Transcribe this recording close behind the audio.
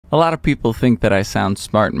A lot of people think that I sound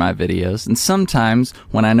smart in my videos, and sometimes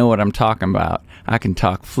when I know what I'm talking about, I can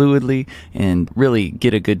talk fluidly and really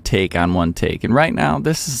get a good take on one take. And right now,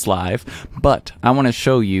 this is live, but I want to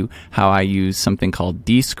show you how I use something called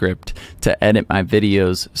Descript to edit my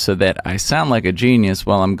videos so that I sound like a genius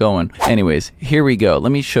while I'm going. Anyways, here we go.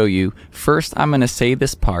 Let me show you. First, I'm going to say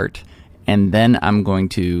this part, and then I'm going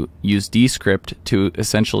to use Descript to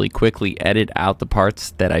essentially quickly edit out the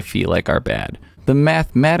parts that I feel like are bad. The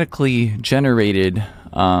mathematically generated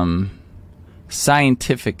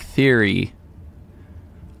scientific theory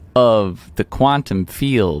of the quantum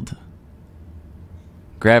field,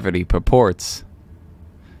 gravity, purports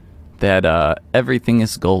that everything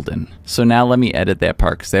is golden. So now let me edit that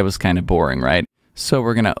part because that was kind of boring, right? So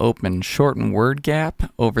we're going to open shorten word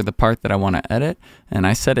gap over the part that I want to edit, and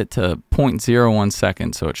I set it to 0.01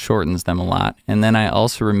 seconds so it shortens them a lot. And then I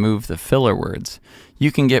also remove the filler words.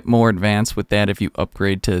 You can get more advanced with that if you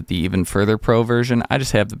upgrade to the even further pro version. I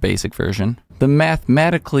just have the basic version. The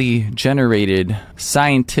mathematically generated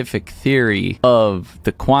scientific theory of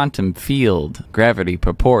the quantum field, gravity,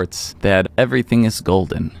 purports that everything is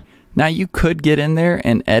golden. Now you could get in there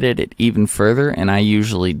and edit it even further, and I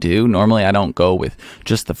usually do. Normally I don't go with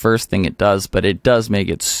just the first thing it does, but it does make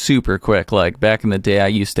it super quick. Like back in the day I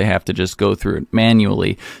used to have to just go through it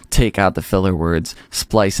manually, take out the filler words,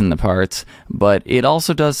 splice in the parts, but it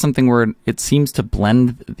also does something where it seems to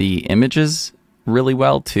blend the images really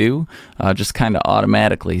well too, just kind of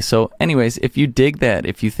automatically. So anyways, if you dig that,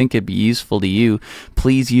 if you think it'd be useful to you,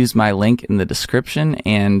 please use my link in the description,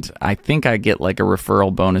 and I think I get like a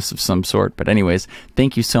referral bonus of some sort. But anyways,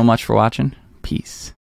 thank you so much for watching. Peace.